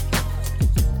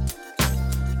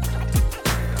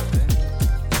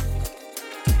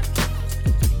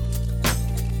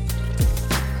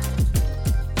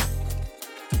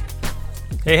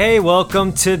Hey,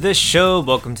 welcome to the show.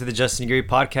 Welcome to the Justin Gary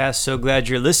podcast. So glad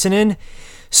you're listening.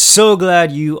 So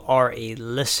glad you are a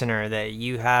listener, that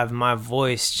you have my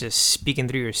voice just speaking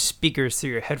through your speakers, through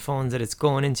your headphones, that it's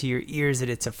going into your ears, that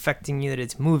it's affecting you, that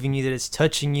it's moving you, that it's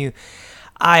touching you.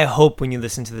 I hope when you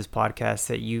listen to this podcast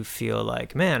that you feel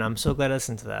like, man, I'm so glad I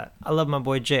listened to that. I love my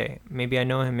boy Jay. Maybe I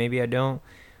know him, maybe I don't.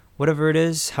 Whatever it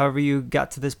is, however you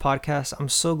got to this podcast, I'm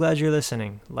so glad you're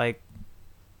listening. Like,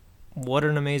 what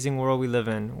an amazing world we live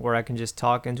in, where I can just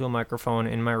talk into a microphone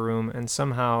in my room and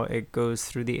somehow it goes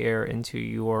through the air into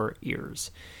your ears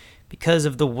because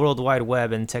of the World Wide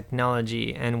Web and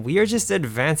technology. And we are just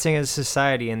advancing as a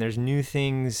society, and there's new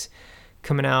things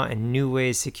coming out and new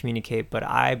ways to communicate. But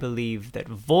I believe that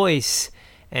voice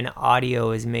and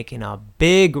audio is making a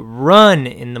big run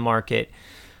in the market,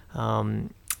 in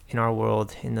our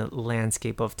world, in the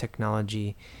landscape of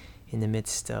technology, in the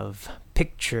midst of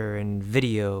picture and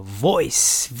video.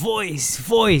 Voice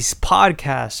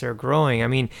podcasts are growing. I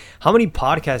mean, how many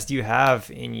podcasts do you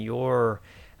have in your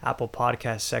Apple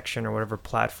podcast section or whatever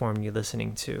platform you're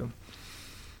listening to?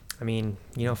 I mean,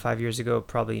 5 years ago,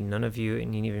 probably none of you,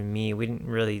 and even me, we didn't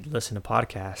really listen to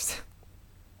podcasts.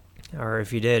 Or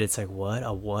if you did, it's like, what?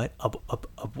 A what?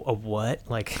 A what?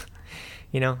 Like,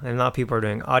 and a lot of people are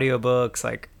doing audiobooks,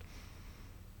 like,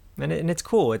 and it's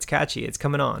cool, it's catchy, it's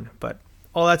coming on. But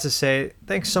all that to say,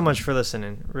 thanks so much for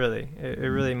listening. Really, it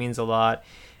really means a lot.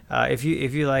 If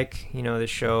you like the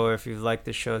show, or if you've liked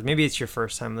the shows, maybe it's your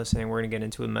first time listening, we're gonna get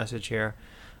into a message here.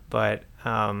 But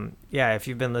if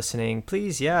you've been listening,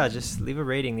 please, just leave a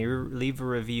rating, leave a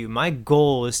review. My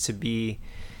goal is to be,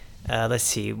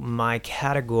 my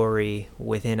category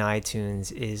within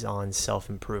iTunes is on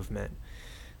self-improvement.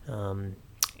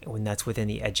 When that's within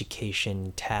the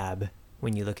education tab,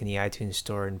 when you look in the iTunes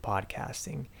store and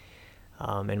podcasting.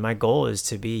 And my goal is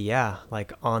to be,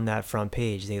 on that front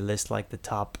page, they list like the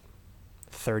top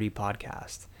 30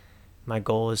 podcasts. My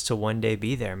goal is to one day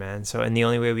be there, man. So, and the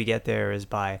only way we get there is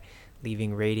by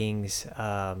leaving ratings,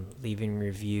 leaving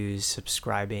reviews,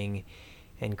 subscribing,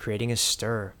 and creating a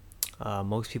stir.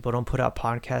 Most people don't put out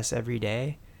podcasts every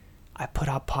day. I put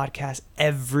out podcasts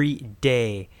every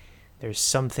day. There's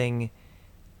something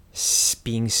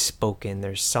being spoken.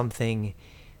 There's something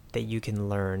that you can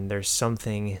learn. There's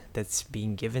something that's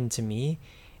being given to me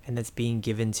and that's being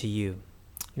given to you.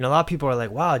 A lot of people are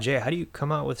like, wow, Jay, how do you come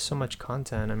out with so much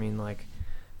content? I mean, like,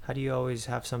 how do you always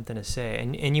have something to say?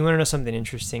 And you want to know something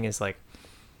interesting is, like,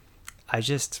 I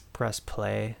just press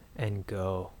play and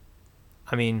go.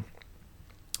 I mean,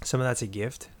 some of that's a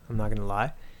gift, I'm not going to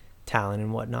lie, talent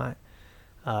and whatnot.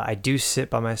 I do sit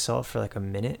by myself for like a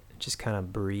minute, just kind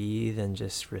of breathe and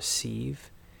just receive.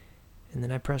 And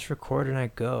then I press record and I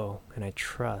go and I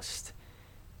trust.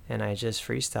 And I just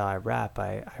freestyle, I rap,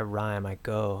 I rhyme, I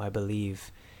go, I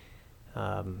believe.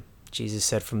 Jesus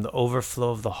said, from the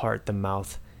overflow of the heart, the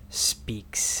mouth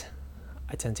speaks.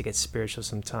 I tend to get spiritual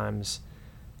sometimes.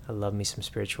 I love me some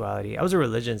spirituality. I was a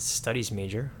religion studies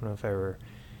major. I don't know if I ever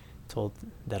told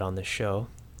that on the show.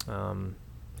 And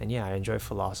I enjoy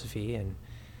philosophy, and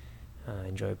I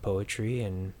enjoy poetry,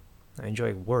 and I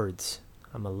enjoy words.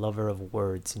 I'm a lover of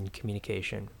words and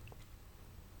communication.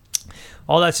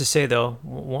 All that's to say, though,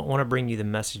 want to bring you the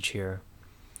message here.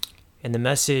 And the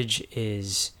message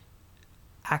is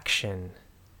action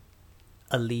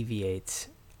alleviates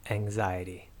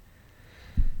anxiety.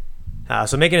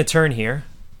 So making a turn here.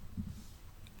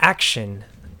 Action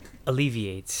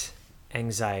alleviates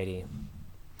anxiety.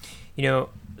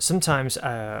 Sometimes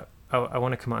I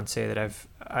want to come out and say that I've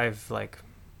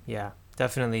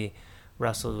definitely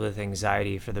wrestled with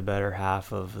anxiety for the better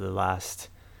half of the last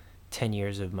 10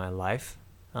 years of my life.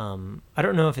 I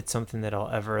don't know if it's something that I'll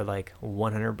ever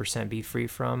 100% be free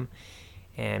from,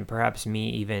 and perhaps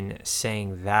me even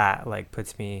saying that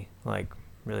puts me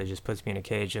really just puts me in a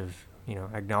cage of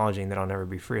acknowledging that I'll never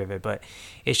be free of it. But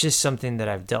it's just something that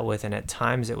I've dealt with, and at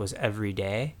times it was every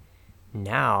day.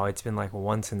 Now it's been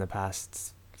once in the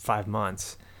past 5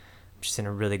 months. I'm just in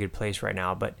a really good place right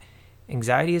now, but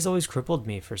anxiety has always crippled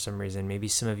me for some reason. Maybe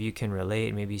some of you can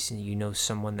relate. Maybe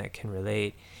someone that can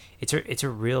relate. It's a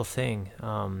real thing.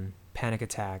 Panic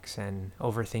attacks and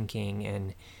overthinking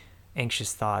and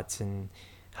anxious thoughts, and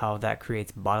how that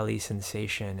creates bodily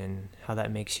sensation, and how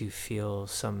that makes you feel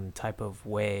some type of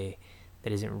way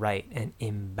that isn't right and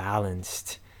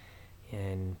imbalanced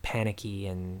and panicky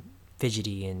and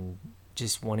fidgety and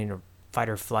just wanting to fight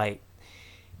or flight.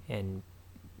 And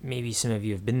maybe some of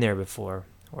you have been there before,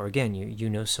 or again, you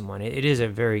know someone. It is a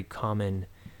very common,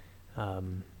 I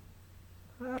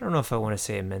don't know if I want to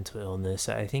say a mental illness.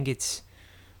 I think it's,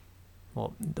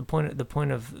 the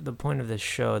point of this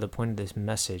show, the point of this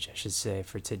message, I should say,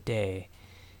 for today,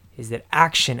 is that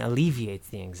action alleviates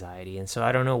the anxiety. And so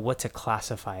I don't know what to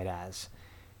classify it as,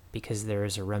 because there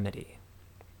is a remedy.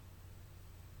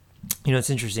 You know, it's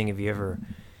interesting, if you ever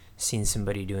seen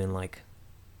somebody doing like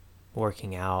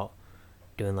working out,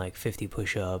 doing like 50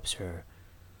 push-ups or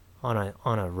on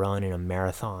a run in a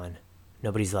marathon,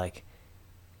 nobody's like,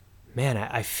 man,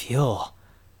 I feel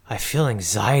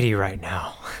anxiety right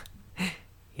now.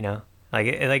 You know,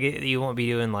 you won't be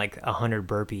doing like 100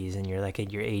 burpees and you're like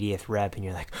at your 80th rep and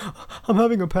you're like, oh, I'm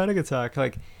having a panic attack.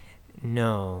 Like,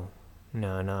 no,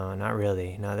 not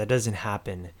really. No, that doesn't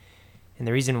happen. And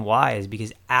the reason why is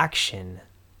because action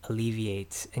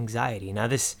alleviates anxiety. Now,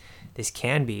 this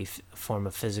can be a form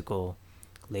of physical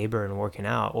labor and working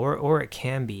out, or it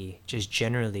can be just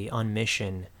generally on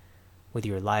mission with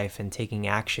your life and taking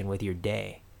action with your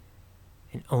day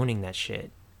and owning that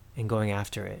shit and going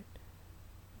after it.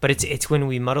 But it's when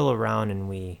we muddle around and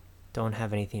we don't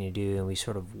have anything to do and we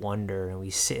sort of wonder and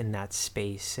we sit in that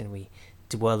space and we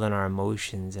dwell on our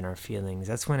emotions and our feelings.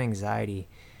 That's when anxiety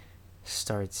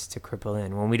starts to cripple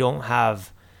in. When we don't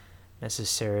have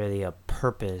necessarily a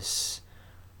purpose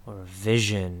or a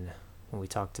vision, when we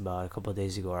talked about a couple of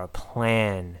days ago, or a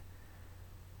plan.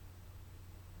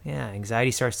 Yeah,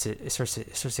 anxiety starts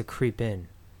to creep in.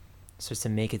 It starts to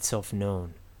make itself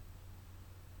known.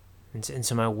 And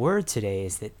so my word today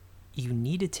is that you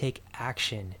need to take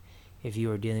action if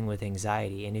you are dealing with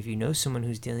anxiety. And if you know someone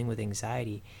who's dealing with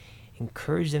anxiety,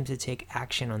 encourage them to take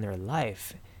action on their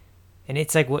life. And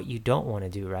it's like what you don't want to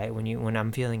do, right? When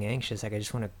I'm feeling anxious, like I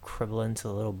just want to cribble into a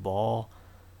little ball.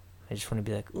 I just want to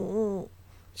be like, ooh.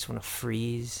 I just want to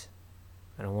freeze.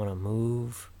 I don't want to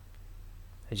move.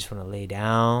 I just want to lay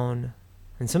down.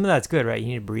 And some of that's good, right? You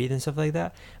need to breathe and stuff like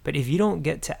that. But if you don't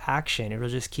get to action, it'll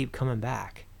just keep coming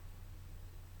back.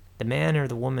 The man or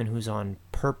the woman who's on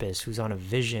purpose, who's on a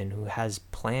vision, who has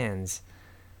plans,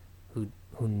 who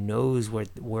knows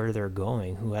where they're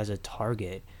going, who has a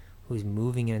target, who's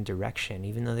moving in a direction,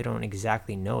 even though they don't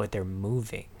exactly know it, they're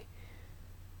moving.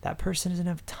 That person doesn't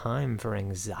have time for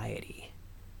anxiety.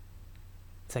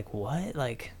 It's like, what?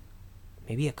 Like,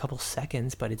 maybe a couple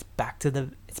seconds, but it's back to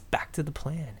the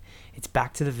plan. It's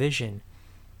back to the vision.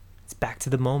 It's back to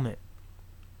the moment.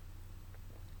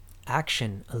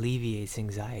 Action alleviates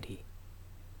anxiety.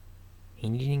 You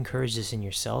need to encourage this in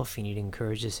yourself. You need to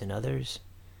encourage this in others.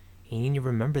 You need to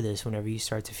remember this whenever you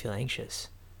start to feel anxious.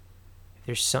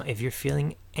 If you're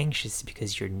feeling anxious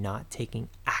because you're not taking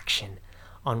action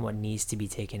on what needs to be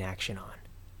taken action on.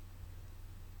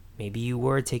 Maybe you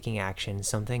were taking action,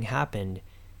 something happened,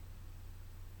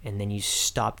 and then you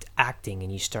stopped acting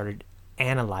and you started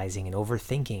analyzing and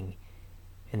overthinking,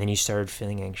 and then you started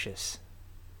feeling anxious.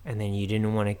 And then you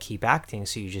didn't want to keep acting,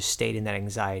 so you just stayed in that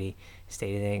anxiety,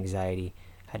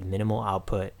 had minimal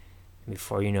output, and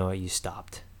before you know it, you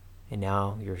stopped. And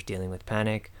now you're dealing with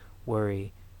panic,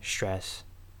 worry, stress,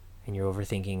 and you're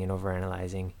overthinking and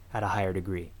overanalyzing at a higher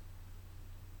degree.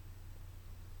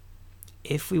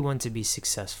 If we want to be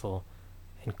successful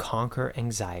and conquer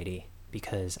anxiety,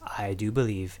 because I do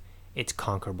believe it's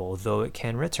conquerable, though it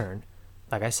can return.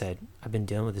 Like I said, I've been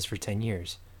dealing with this for 10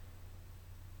 years.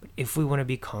 But if we want to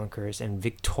be conquerors and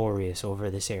victorious over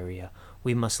this area,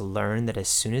 we must learn that as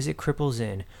soon as it cripples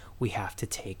in, we have to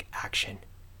take action.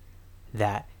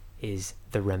 That is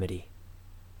the remedy.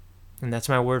 And that's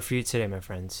my word for you today, my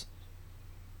friends.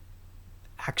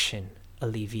 Action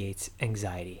alleviates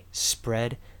anxiety.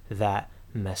 Spread that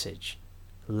message.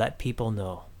 Let people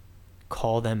know.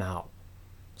 Call them out.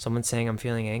 Someone's saying, I'm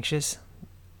feeling anxious.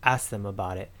 Ask them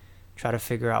about it. Try to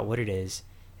figure out what it is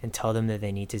and tell them that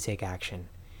they need to take action.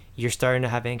 You're starting to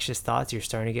have anxious thoughts. You're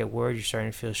starting to get worried. You're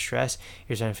starting to feel stressed.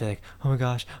 You're starting to feel like, oh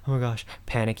my gosh,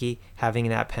 panicky, having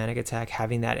that panic attack,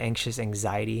 having that anxious,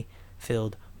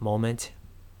 anxiety-filled moment.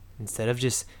 Instead of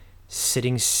just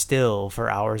sitting still for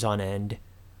hours on end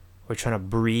or trying to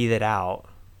breathe it out,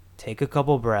 take a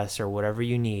couple breaths or whatever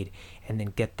you need, and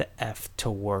then get the F to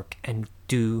work and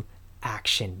do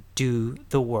action. Do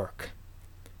the work.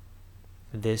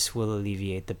 This will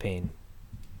alleviate the pain.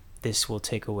 This will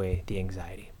take away the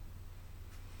anxiety.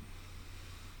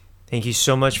 Thank you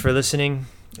so much for listening.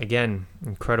 Again,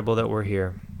 incredible that we're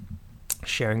here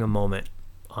sharing a moment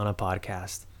on a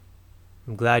podcast.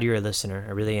 I'm glad you're a listener.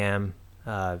 I really am.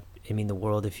 It means the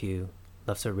world if you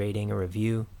left a rating or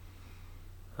review.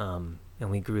 And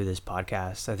we grew this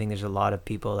podcast. I think there's a lot of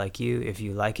people like you, if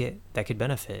you like it, that could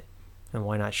benefit. And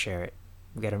why not share it?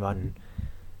 We got about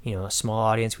a small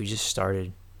audience. We just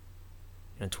started,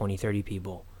 20, 30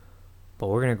 people. But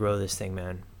we're going to grow this thing,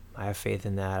 man. I have faith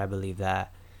in that. I believe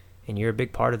that. And you're a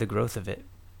big part of the growth of it.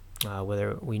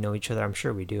 Whether we know each other, I'm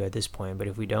sure we do at this point. But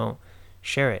if we don't,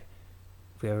 share it.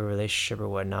 if we have a relationship or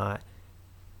whatnot,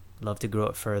 love to grow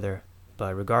it further.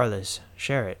 But regardless,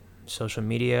 share it. Social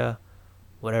media,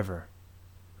 whatever.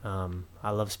 I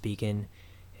love speaking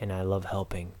and I love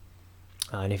helping.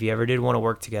 And if you ever did want to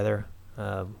work together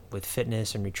with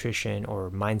fitness or nutrition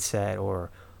or mindset or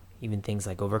even things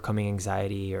like overcoming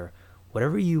anxiety or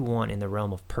whatever you want in the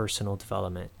realm of personal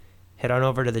development, head on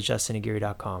over to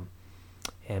thejustinaguirre.com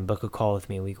and book a call with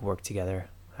me. We can work together.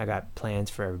 I got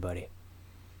plans for everybody.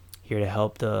 Here to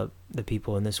help the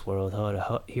people in this world,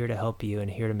 here to help you, and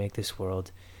here to make this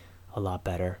world a lot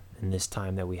better in this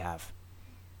time that we have.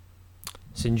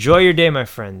 So enjoy your day, my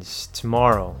friends.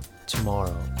 Tomorrow,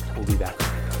 we'll be back.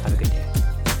 Have a good day.